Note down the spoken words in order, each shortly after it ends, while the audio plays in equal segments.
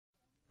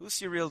Who's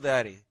your real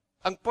daddy?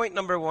 Ang point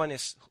number one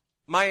is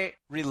my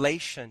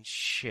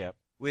relationship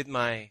with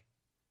my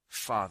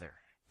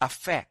Father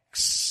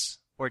affects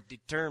or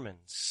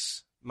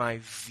determines my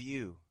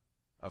view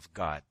of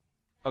God.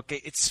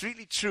 Okay, it's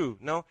really true,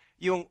 no?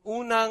 Yung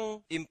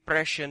unang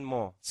impression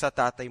mo sa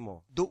tatay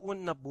mo,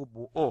 doon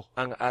nabubuo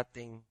ang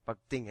ating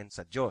pagtingin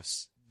sa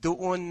Diyos.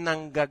 Doon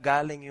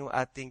nanggagaling yung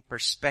ating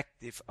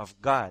perspective of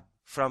God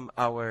from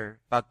our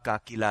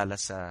pagkakilala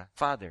sa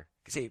Father.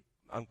 Kasi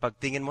ang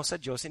pagtingin mo sa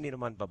Diyos, hindi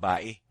naman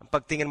babae. Ang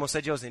pagtingin mo sa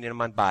Diyos, hindi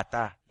naman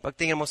bata.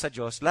 Pagtingin mo sa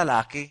Diyos,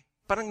 lalaki.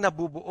 Parang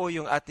nabubuo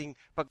yung ating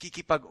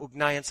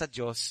pagkikipag-ugnayan sa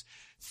Diyos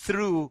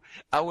through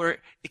our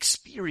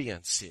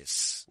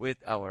experiences with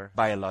our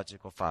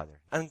biological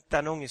father. Ang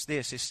tanong is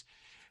this, is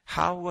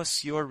how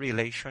was your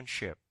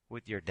relationship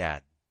with your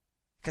dad?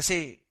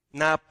 Kasi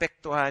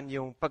naapektuhan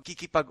yung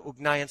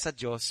pagkikipag-ugnayan sa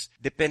Diyos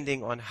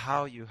depending on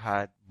how you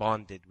had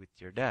bonded with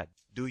your dad.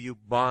 Do you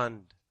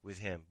bond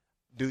with Him?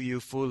 Do you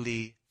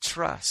fully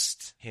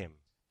trust Him?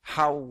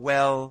 How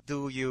well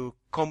do you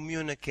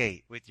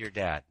communicate with your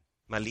dad?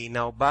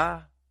 Malinaw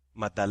ba?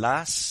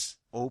 Madalas?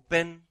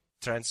 Open?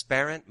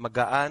 Transparent?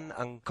 Magaan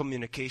ang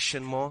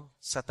communication mo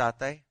sa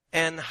tatay?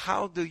 And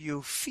how do you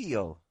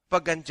feel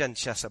pag andyan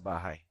siya sa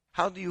bahay?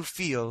 How do you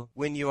feel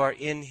when you are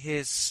in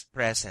His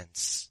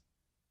presence?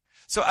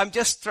 So I'm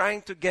just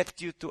trying to get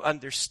you to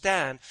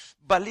understand,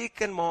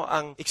 balikan mo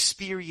ang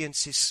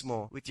experiences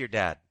mo with your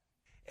dad.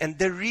 And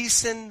the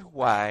reason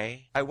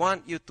why I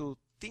want you to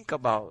think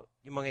about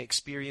yung mga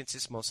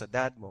experiences mo sa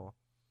dad mo,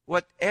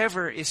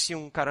 whatever is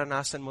yung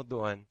karanasan mo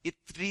doon, it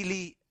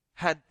really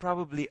had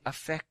probably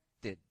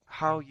affected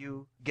how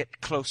you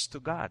get close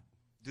to God.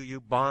 Do you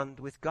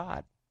bond with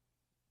God?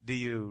 Do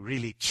you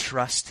really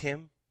trust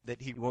Him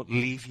that He won't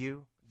leave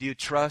you? Do you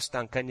trust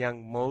ang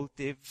kanyang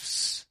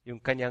motives, yung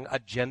kanyang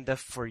agenda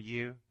for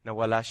you, na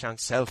wala siyang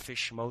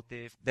selfish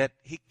motive, that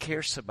He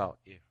cares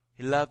about you,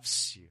 He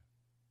loves you?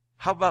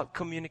 How about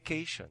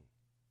communication?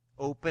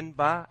 Open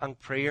ba ang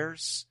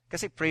prayers?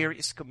 Kasi prayer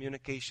is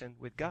communication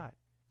with God.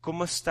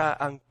 Kumusta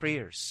ang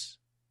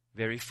prayers?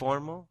 Very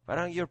formal?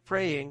 Parang you're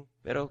praying,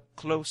 pero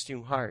closed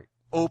yung heart.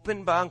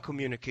 Open ba ang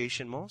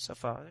communication mo sa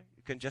Father?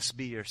 You can just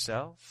be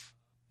yourself.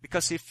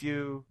 Because if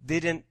you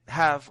didn't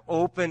have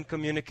open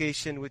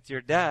communication with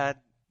your dad,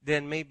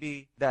 then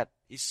maybe that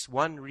is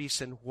one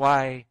reason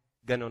why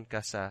ganon ka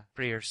sa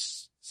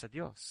prayers sa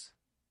Diyos.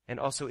 And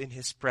also in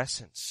His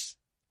presence.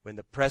 When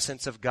the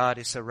presence of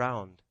God is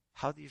around,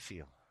 how do you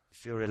feel? You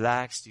feel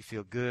relaxed? You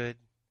feel good?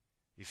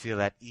 You feel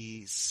at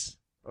ease?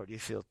 Or do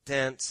you feel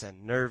tense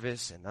and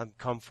nervous and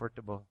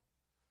uncomfortable?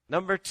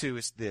 Number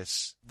 2 is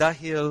this.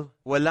 Dahil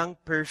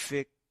walang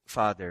perfect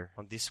father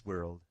on this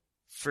world,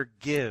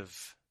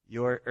 forgive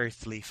your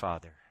earthly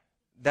father.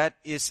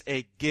 That is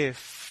a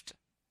gift.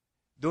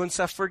 Doon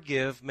sa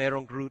forgive,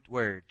 merong root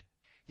word.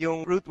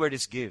 Yung root word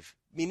is give.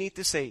 Meaning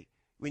to say,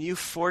 when you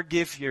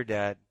forgive your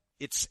dad,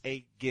 it's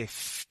a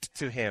gift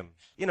to him.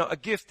 You know, a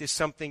gift is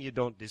something you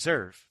don't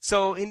deserve.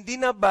 So, hindi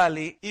na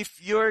bali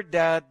if your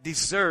dad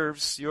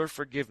deserves your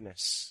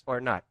forgiveness or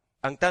not.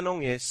 Ang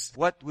tanong is,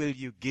 what will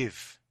you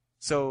give?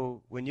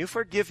 So, when you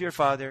forgive your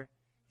father,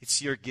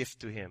 it's your gift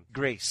to him.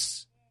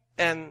 Grace.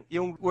 And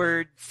yung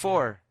word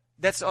for,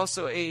 that's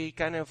also a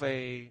kind of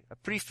a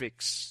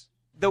prefix.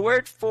 The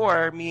word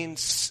for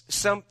means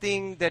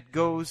something that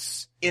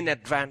goes in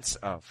advance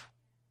of.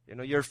 You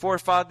know, your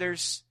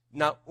forefathers,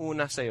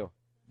 nauna sa'yo.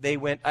 They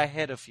went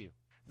ahead of you.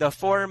 The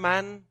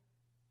foreman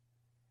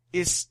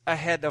is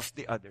ahead of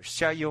the others.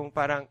 Siya yung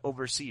parang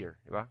overseer,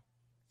 di ba?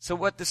 So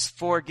what does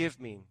forgive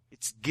mean?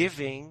 It's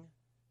giving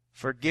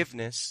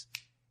forgiveness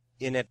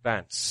in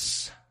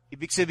advance.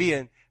 Ibig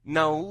sabihin,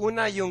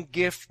 nauuna yung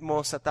gift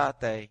mo sa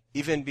tatay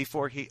even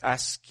before he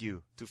asks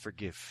you to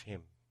forgive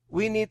him.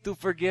 We need to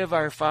forgive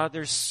our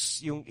fathers.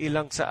 Yung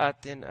ilang sa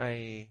atin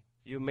ay,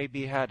 you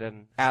maybe had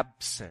an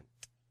absent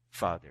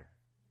father.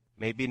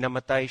 Maybe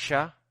namatay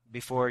siya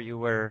before you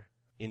were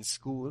in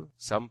school.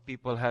 Some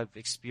people have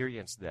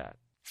experienced that.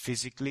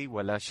 Physically,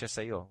 wala siya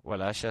sa'yo.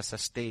 Wala siya sa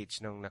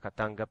stage nung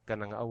nakatanggap ka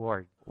ng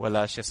award.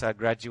 Wala siya sa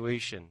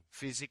graduation.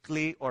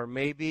 Physically, or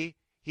maybe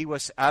he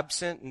was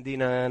absent,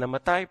 hindi na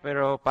namatay,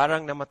 pero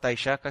parang namatay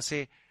siya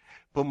kasi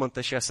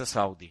pumunta siya sa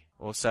Saudi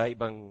o sa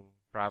ibang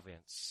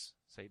province.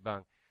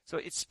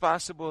 So it's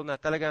possible na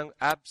talagang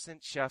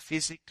absent siya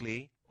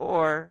physically,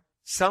 or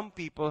some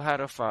people had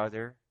a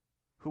father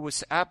who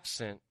was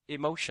absent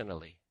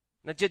emotionally.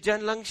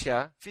 Nandiyan lang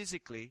siya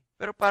physically,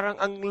 pero parang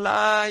ang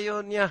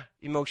layo niya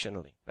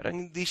emotionally. Parang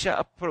hindi siya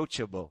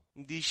approachable.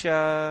 Hindi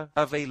siya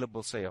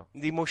available sa'yo.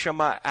 Hindi mo siya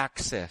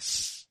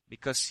ma-access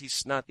because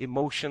he's not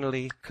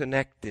emotionally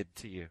connected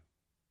to you.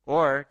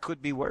 Or could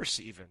be worse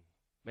even.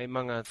 May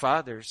mga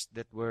fathers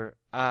that were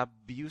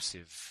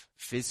abusive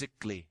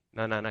physically,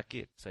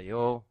 nananakit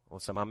sa'yo o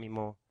sa mami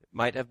mo. It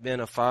might have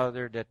been a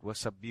father that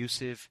was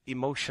abusive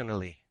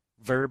emotionally,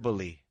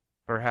 verbally.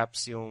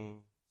 Perhaps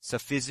yung sa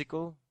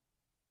physical,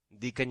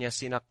 hindi kanya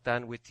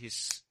sinaktan with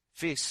his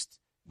fist,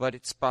 but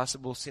it's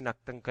possible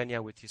sinaktan kanya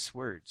with his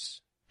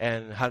words.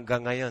 And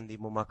hanggang ngayon, di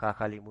mo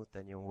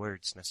makakalimutan yung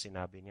words na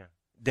sinabi niya.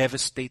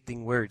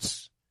 devastating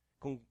words.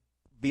 Kung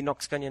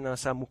binox ka niya na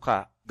sa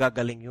mukha,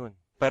 gagaling yun.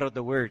 Pero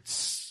the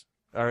words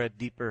are a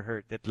deeper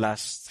hurt that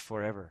lasts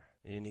forever.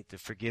 You need to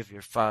forgive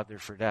your father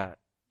for that.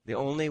 The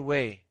only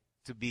way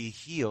to be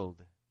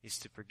healed is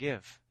to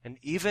forgive. And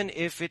even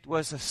if it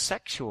was a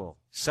sexual,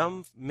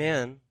 some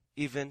men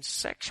even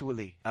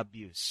sexually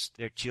abused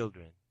their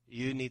children.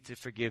 You need to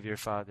forgive your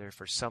father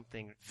for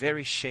something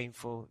very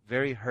shameful,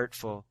 very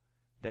hurtful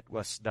that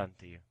was done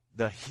to you.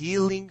 The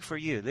healing for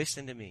you,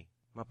 listen to me,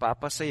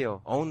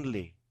 mapapasayo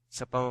only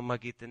sa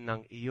pamamagitan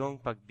ng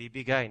iyong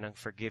pagbibigay ng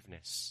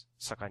forgiveness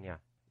sa Kanya.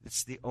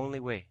 It's the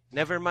only way.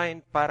 Never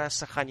mind para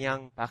sa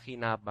Kanyang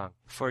pakinabang.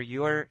 For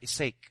your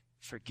sake,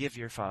 forgive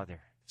your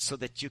father so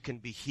that you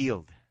can be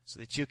healed, so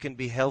that you can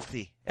be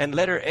healthy. And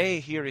letter A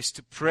here is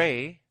to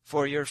pray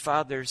for your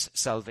father's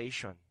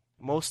salvation.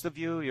 Most of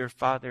you, your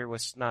father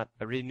was not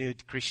a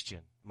renewed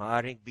Christian.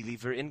 Maaring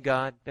believer in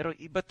God, pero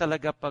iba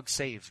talaga pag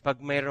save, pag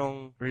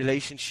mayroong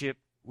relationship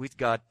with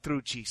God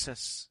through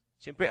Jesus.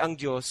 Siyempre, ang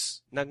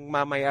Diyos,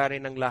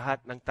 nagmamayari ng lahat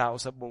ng tao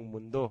sa buong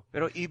mundo.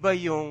 Pero iba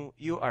yung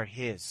you are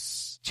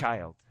His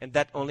child. And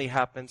that only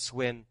happens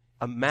when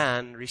a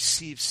man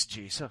receives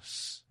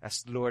Jesus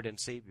as Lord and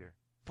Savior.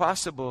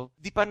 Possible,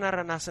 di pa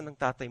naranasan ng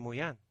tatay mo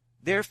yan.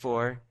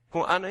 Therefore,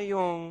 kung ano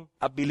yung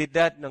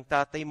abilidad ng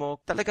tatay mo,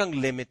 talagang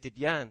limited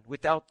yan.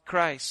 Without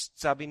Christ,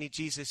 sabi ni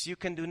Jesus, you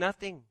can do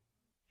nothing.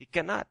 You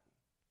cannot.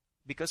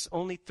 Because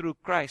only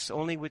through Christ,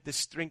 only with the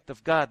strength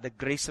of God, the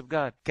grace of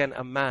God, can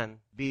a man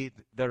be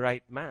the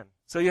right man.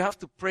 So you have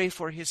to pray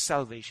for his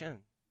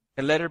salvation.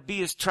 And letter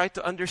B is try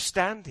to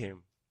understand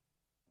him.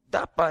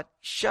 Dapat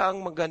siya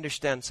ang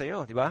mag-understand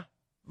sa'yo, di ba?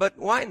 But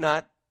why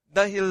not?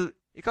 Dahil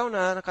ikaw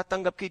na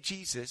nakatanggap kay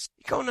Jesus,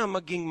 ikaw na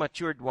maging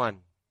matured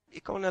one.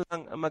 Ikaw na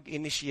lang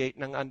mag-initiate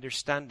ng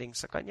understanding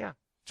sa Kanya.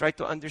 Try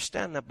to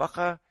understand na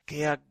baka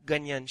kaya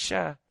ganyan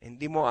siya.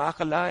 Hindi mo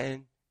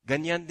aakalain,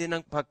 ganyan din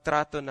ang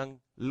pagtrato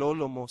ng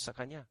lolo mo sa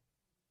Kanya.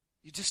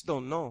 You just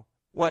don't know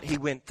what he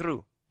went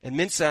through. And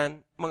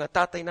minsan, mga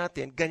tatay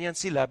natin, ganyan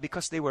sila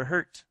because they were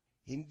hurt.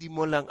 Hindi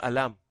mo lang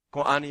alam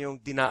kung ano yung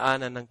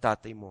dinaanan ng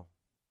tatay mo.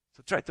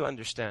 So try to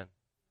understand.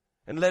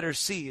 And letter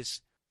C is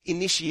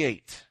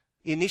initiate.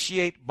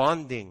 Initiate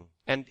bonding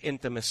and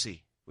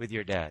intimacy with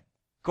your dad.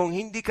 Kung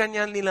hindi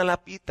kanya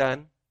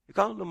nilalapitan,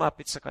 ikaw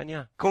lumapit sa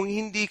kanya. Kung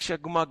hindi siya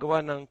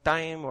gumagawa ng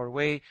time or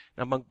way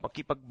na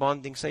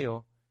makipag-bonding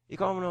sa'yo,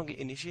 ikaw mo nang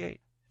i-initiate.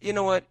 You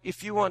know what?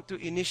 If you want to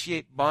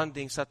initiate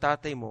bonding sa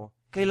tatay mo,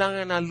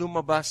 kailangan na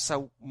lumabas sa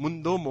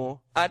mundo mo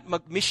at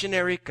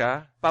mag-missionary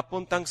ka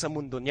papuntang sa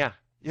mundo niya.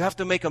 You have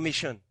to make a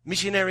mission.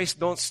 Missionaries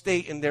don't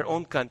stay in their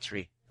own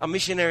country. A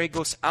missionary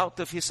goes out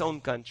of his own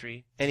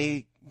country and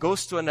he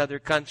goes to another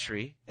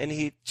country and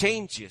he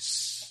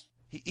changes.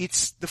 He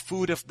eats the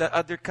food of the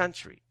other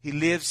country. He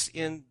lives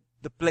in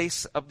the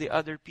place of the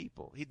other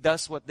people. He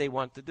does what they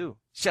want to do.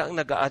 Siya ang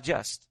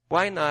nag-a-adjust.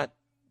 Why not,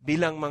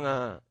 bilang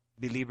mga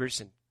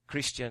believers and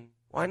Christian,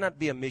 why not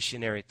be a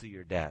missionary to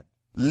your dad?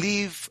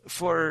 Leave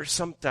for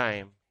some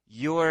time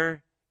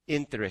your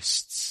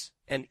interests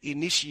and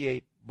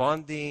initiate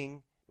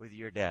bonding with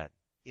your dad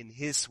in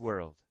his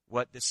world.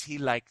 What does he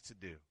like to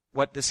do?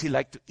 What does he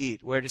like to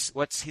eat?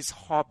 What's his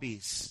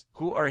hobbies?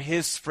 Who are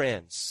his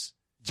friends?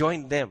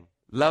 Join them.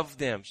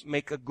 Love them.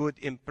 Make a good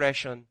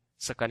impression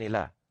sa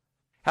kanila.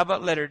 How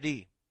about letter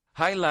D?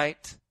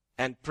 Highlight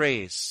and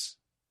praise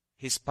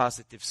his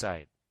positive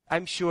side.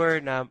 I'm sure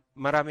na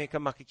marami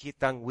kang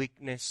makikitang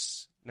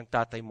weakness ng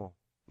tatay mo.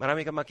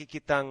 Marami kang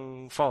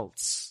makikitang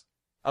faults.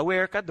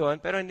 Aware ka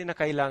doon, pero hindi na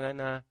kailangan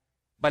na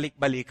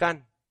balik-balikan.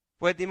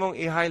 Pwede mong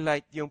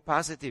i-highlight yung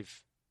positive.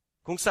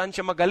 Kung saan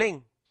siya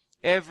magaling.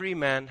 Every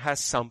man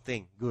has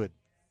something good.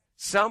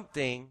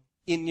 Something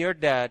in your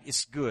dad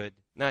is good.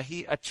 Now,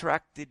 he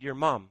attracted your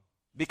mom.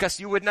 Because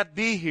you would not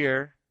be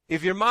here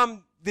if your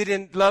mom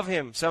didn't love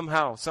him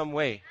somehow, some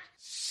way.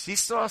 She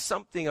saw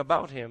something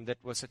about him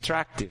that was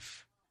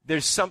attractive.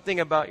 There's something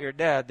about your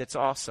dad that's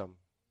awesome.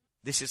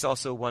 This is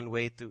also one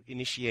way to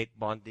initiate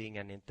bonding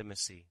and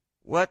intimacy.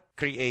 What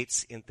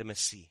creates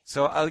intimacy?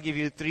 So I'll give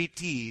you 3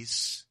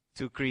 T's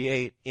to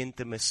create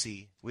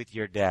intimacy with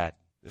your dad.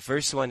 The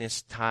first one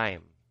is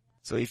time.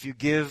 So if you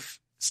give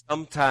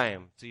some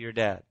time to your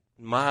dad,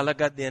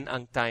 mahalaga din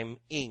ang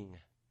time-ing.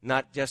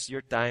 Not just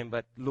your time,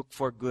 but look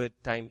for good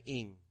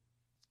time-ing.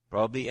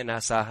 Probably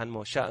inasahan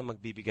mo siya ang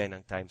magbibigay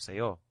ng time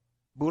sa'yo.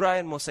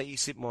 Burayan mo sa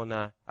isip mo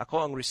na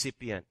ako ang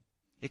recipient.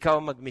 Ikaw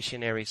ang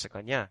mag-missionary sa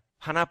kanya.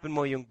 Hanapin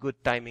mo yung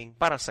good timing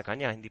para sa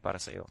kanya, hindi para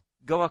sa'yo.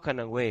 Gawa ka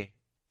ng way.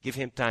 Give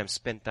him time,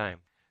 spend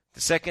time.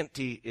 The second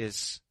T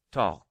is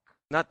talk.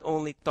 Not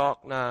only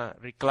talk na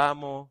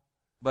reklamo,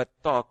 but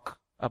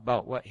talk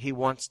about what he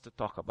wants to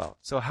talk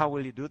about. So how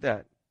will you do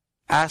that?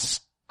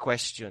 Ask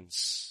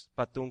questions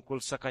patungkol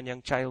sa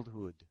kanyang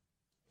childhood.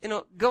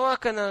 Gawa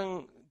ka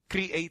ng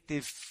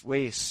creative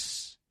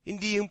ways.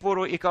 Hindi yung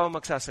puro ikaw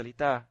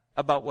magsasalita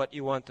about what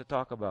you want to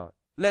talk about.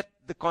 Let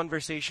the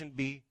conversation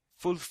be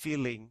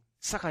fulfilling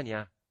sa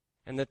kanya.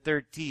 And the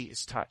third T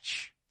is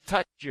touch.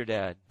 Touch your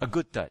dad. A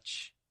good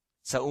touch.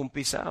 Sa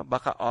umpisa,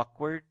 baka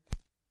awkward.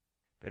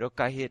 Pero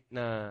kahit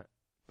na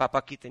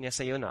papakita niya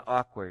sa'yo na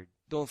awkward,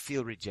 don't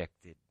feel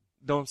rejected.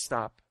 Don't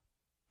stop.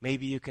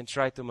 Maybe you can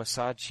try to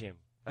massage him.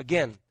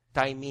 Again,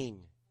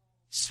 timing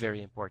is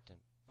very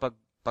important. Pag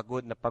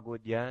pagod na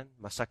pagod yan,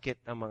 masakit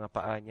ang mga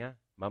paa niya,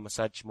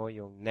 mamassage mo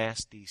yung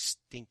nasty,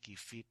 stinky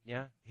feet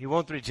niya, he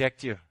won't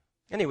reject you.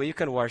 Anyway, you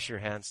can wash your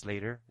hands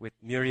later with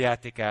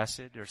muriatic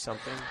acid or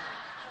something.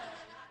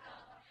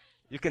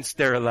 You can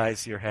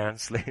sterilize your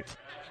hands later.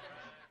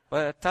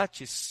 But touch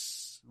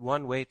is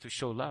one way to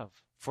show love.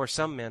 For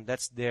some men,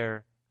 that's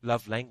their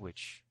love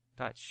language,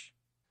 touch.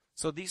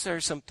 So these are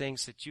some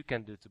things that you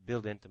can do to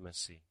build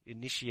intimacy,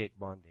 initiate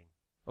bonding.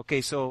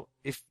 Okay, so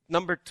if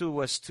number 2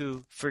 was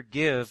to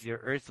forgive your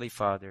earthly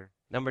father,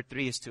 number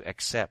 3 is to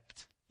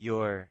accept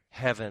your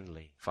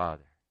heavenly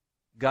Father.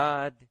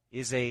 God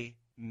is a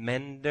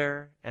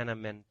mender and a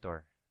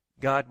mentor.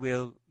 God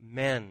will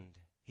mend.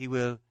 He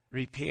will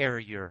repair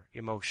your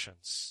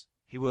emotions.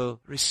 He will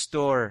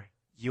restore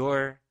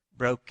your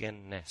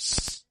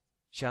brokenness.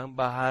 Siya ang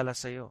bahala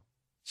sa'yo.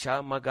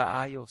 Siya ang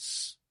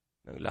mag-aayos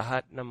ng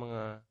lahat ng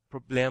mga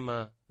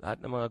problema,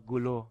 lahat ng mga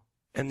gulo.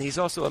 And He's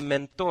also a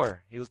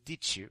mentor. He will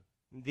teach you.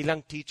 Hindi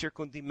lang teacher,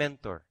 kundi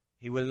mentor.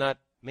 He will not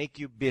make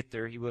you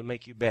bitter. He will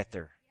make you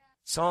better.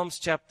 Psalms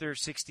chapter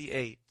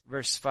 68,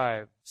 verse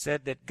 5,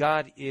 said that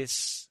God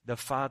is the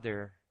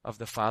father of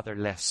the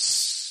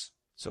fatherless.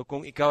 So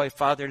kung ikaw ay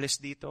fatherless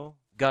dito,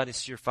 God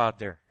is your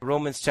father.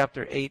 Romans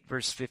chapter 8,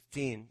 verse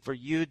 15, for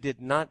you did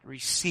not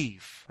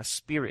receive a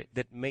spirit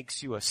that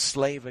makes you a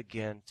slave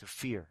again to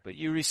fear, but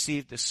you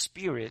received the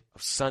spirit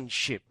of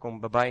sonship.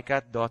 Kung babae ka,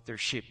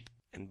 daughtership.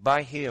 And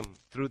by Him,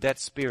 through that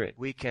spirit,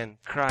 we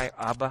can cry,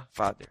 Abba,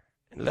 Father.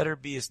 And letter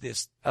B is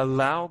this,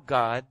 allow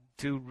God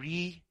to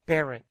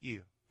re-parent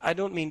you. I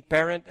don't mean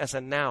parent as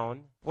a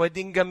noun.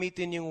 Pwedeng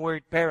gamitin yung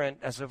word parent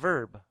as a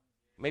verb.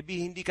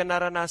 Maybe hindi ka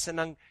naranasan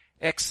ng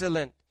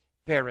excellent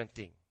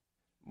parenting.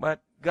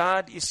 But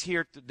God is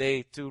here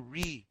today to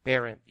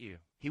re-parent you.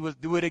 He will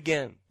do it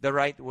again, the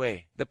right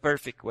way, the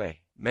perfect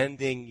way.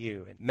 Mending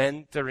you and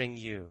mentoring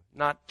you,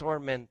 not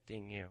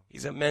tormenting you.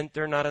 He's a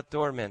mentor, not a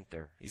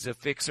tormentor. He's a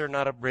fixer,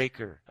 not a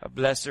breaker. A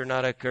blesser,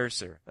 not a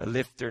curser. A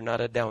lifter, not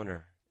a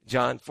downer.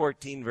 John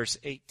 14, verse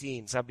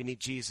 18, sabi ni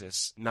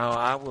Jesus, now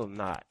I will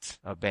not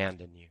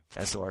abandon you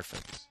as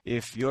orphans.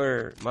 If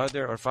your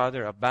mother or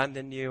father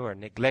abandoned you or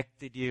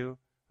neglected you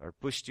or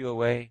pushed you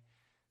away,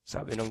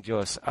 sabi ng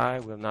Diyos,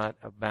 I will not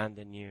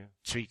abandon you,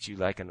 treat you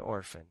like an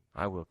orphan.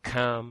 I will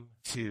come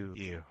to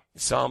you.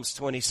 Psalms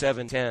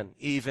 27:10,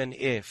 even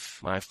if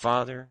my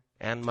father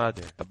and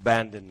mother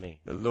abandon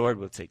me, the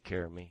Lord will take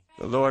care of me.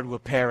 The Lord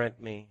will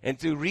parent me. And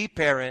to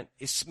reparent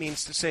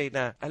means to say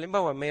na,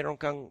 halimbawa, mayroon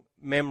kang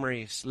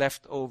memories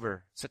left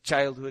over sa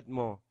childhood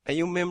mo.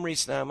 Ay yung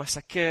memories na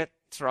masakit,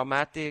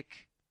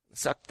 traumatic,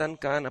 saktan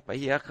ka,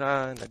 napahiya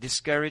ka,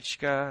 na-discourage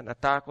ka,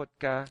 natakot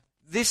ka.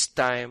 This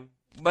time,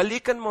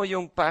 balikan mo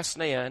yung past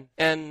na yan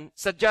and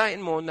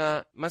sadyain mo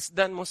na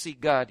masdan mo si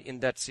God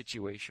in that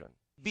situation.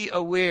 Be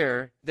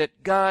aware that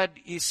God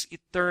is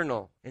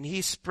eternal and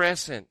He's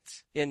present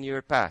in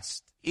your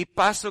past.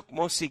 Ipasok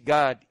mo si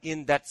God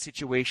in that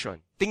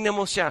situation. Tingnan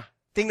mo siya.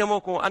 Tingnan mo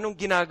kung anong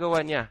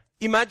ginagawa niya.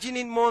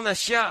 Imaginein mo na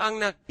siya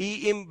ang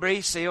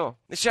nag-i-embrace sa'yo,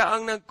 na siya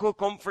ang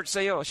nagko-comfort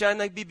sa'yo, siya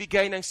ang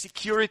nagbibigay ng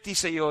security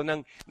sa'yo,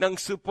 ng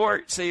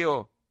support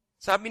sa'yo.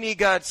 Sabi ni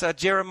God sa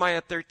Jeremiah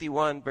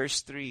 31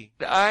 verse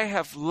 3, I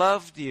have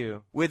loved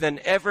you with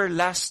an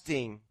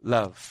everlasting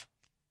love.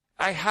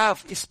 I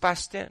have is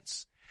past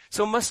tense.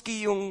 So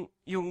maski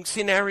yung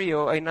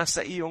scenario ay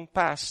nasa iyong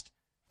past,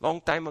 long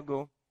time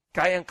ago,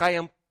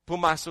 kayang-kayang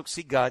pumasok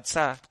si God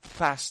sa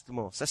past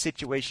mo, sa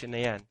situation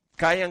na yan.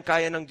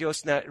 Kayang-kaya ng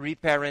Diyos na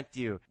reparent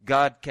you.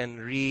 God can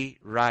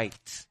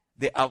rewrite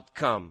the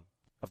outcome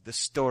of the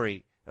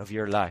story of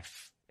your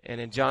life.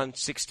 And in John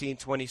 16:27,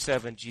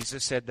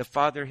 Jesus said, the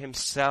Father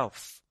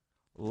Himself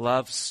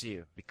loves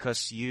you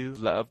because you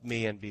loved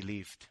me and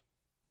believed.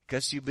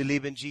 Because you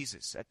believe in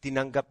Jesus at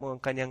tinanggap mo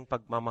ang Kanyang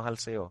pagmamahal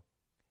sa'yo.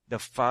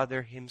 The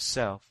Father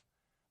Himself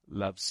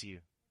loves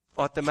you.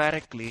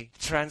 Automatically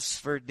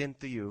transferred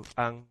into you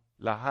ang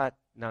lahat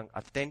ng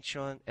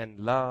attention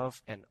and love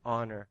and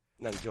honor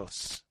ng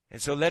Diyos. And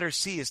so letter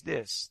C is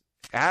this.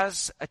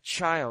 As a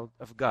child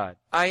of God,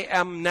 I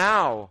am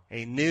now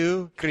a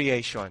new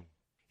creation.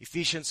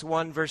 Ephesians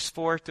 1 verse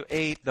 4 to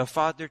 8, the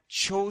Father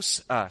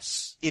chose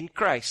us in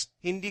Christ.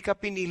 Hindi ka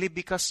pinili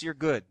because you're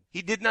good.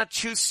 He did not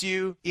choose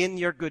you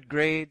in your good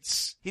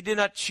grades. He did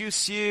not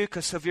choose you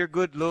because of your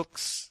good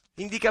looks.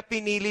 Hindi ka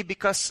pinili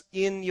because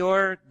in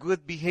your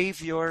good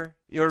behavior,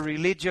 you're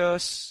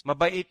religious,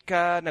 mabait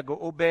ka,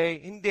 nag-o-obey.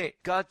 Hindi.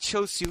 God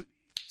chose you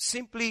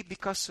simply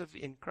because of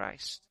in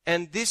Christ.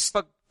 And this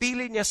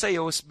pagpili niya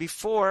sa'yo was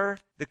before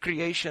the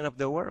creation of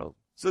the world.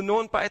 So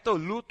noon pa ito,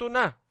 luto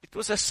na. It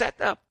was a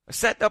setup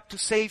to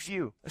save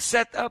you, a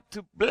setup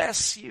to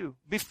bless you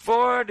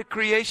before the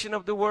creation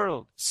of the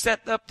world.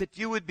 Set up that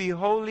you would be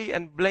holy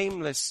and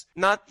blameless,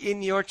 not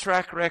in your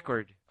track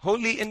record.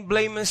 Holy and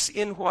blameless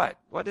in what?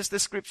 What does the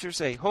scripture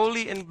say?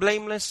 Holy and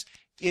blameless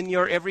in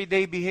your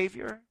everyday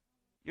behavior?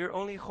 You're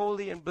only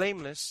holy and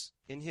blameless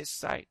in His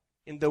sight,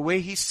 in the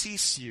way He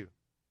sees you.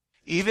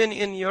 Even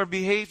in your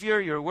behavior,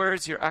 your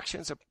words, your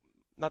actions are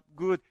not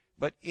good,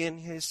 but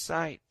in His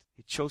sight,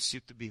 He chose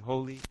you to be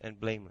holy and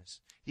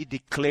blameless. He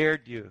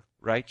declared you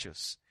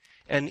righteous.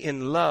 And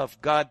in love,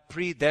 God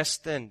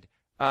predestined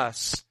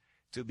us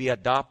to be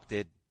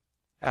adopted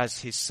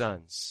as His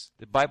sons.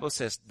 The Bible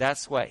says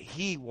that's what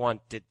He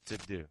wanted to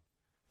do.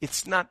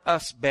 It's not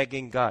us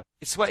begging God.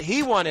 It's what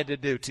He wanted to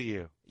do to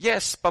you.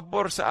 Yes,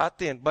 pabor sa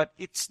atin, but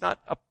it's not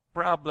a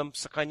problem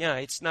sa Kanya.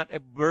 It's not a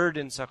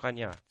burden sa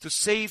Kanya. To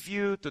save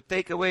you, to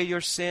take away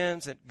your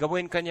sins, and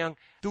gawin Kanyang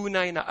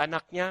tunay na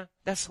anak niya,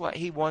 that's what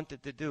He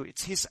wanted to do.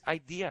 It's His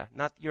idea,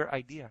 not your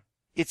idea.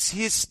 It's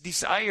His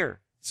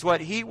desire. It's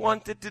what He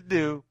wanted to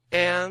do,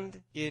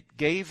 and it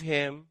gave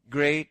Him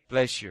great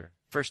pleasure.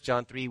 1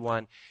 John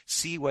 3:1,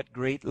 see what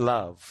great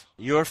love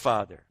your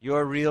Father,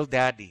 your real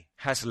daddy,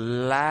 has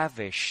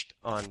lavished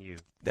on you,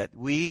 that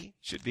we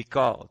should be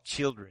called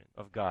children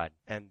of God.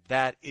 And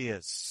that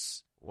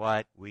is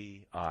what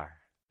we are.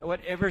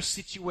 Whatever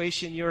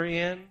situation you're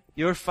in,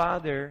 your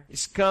Father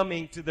is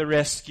coming to the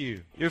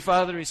rescue. Your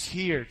Father is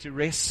here to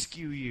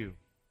rescue you.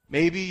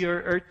 Maybe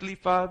your earthly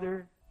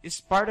father is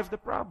part of the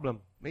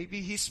problem.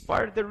 Maybe he's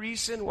part of the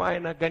reason why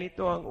na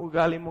ganito ang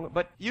ugali mo.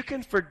 But you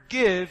can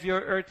forgive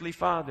your earthly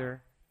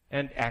father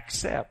and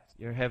accept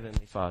your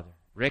heavenly Father.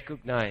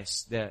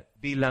 Recognize that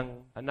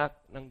bilang anak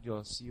ng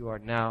Diyos, you are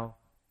now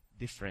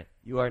different.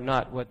 You are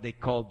not what they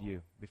called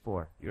you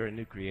before. You're a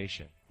new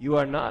creation. You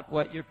are not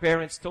what your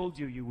parents told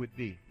you you would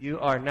be. You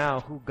are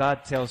now who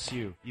God tells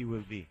you you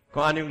will be.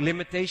 Kung ano yung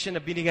limitation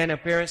na binigay ng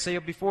parents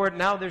sa'yo before,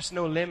 now there's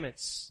no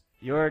limits.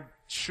 Your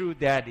true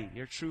daddy,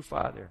 your true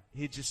father,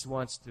 He just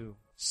wants to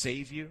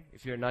save you.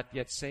 If you're not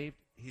yet saved,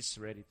 He's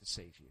ready to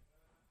save you.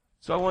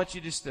 So I want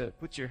you just to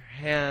put your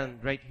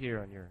hand right here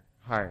on your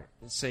heart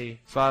and say,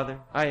 Father,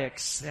 I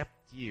accept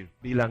you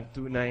bilang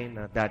tunay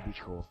na daddy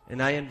ko.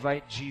 And I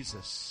invite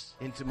Jesus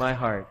into my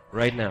heart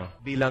right now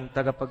bilang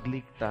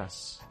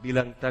tagapagligtas,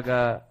 bilang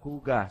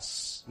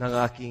tagahugas ng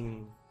aking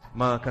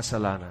mga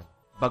kasalanan.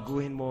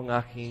 Baguhin mo ang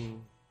aking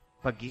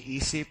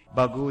pag-iisip,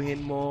 baguhin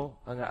mo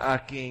ang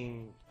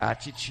aking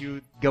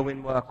attitude,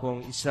 gawin mo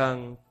akong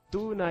isang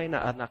tunay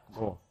na anak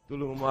mo.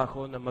 Tulungan mo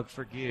ako na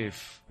mag-forgive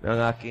ng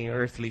aking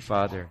earthly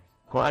father.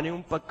 Kung ano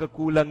yung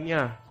pagkakulang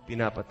niya,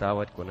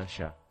 pinapatawad ko na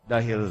siya.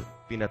 Dahil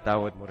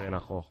pinatawad mo rin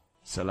ako.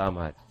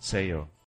 Salamat sa iyo.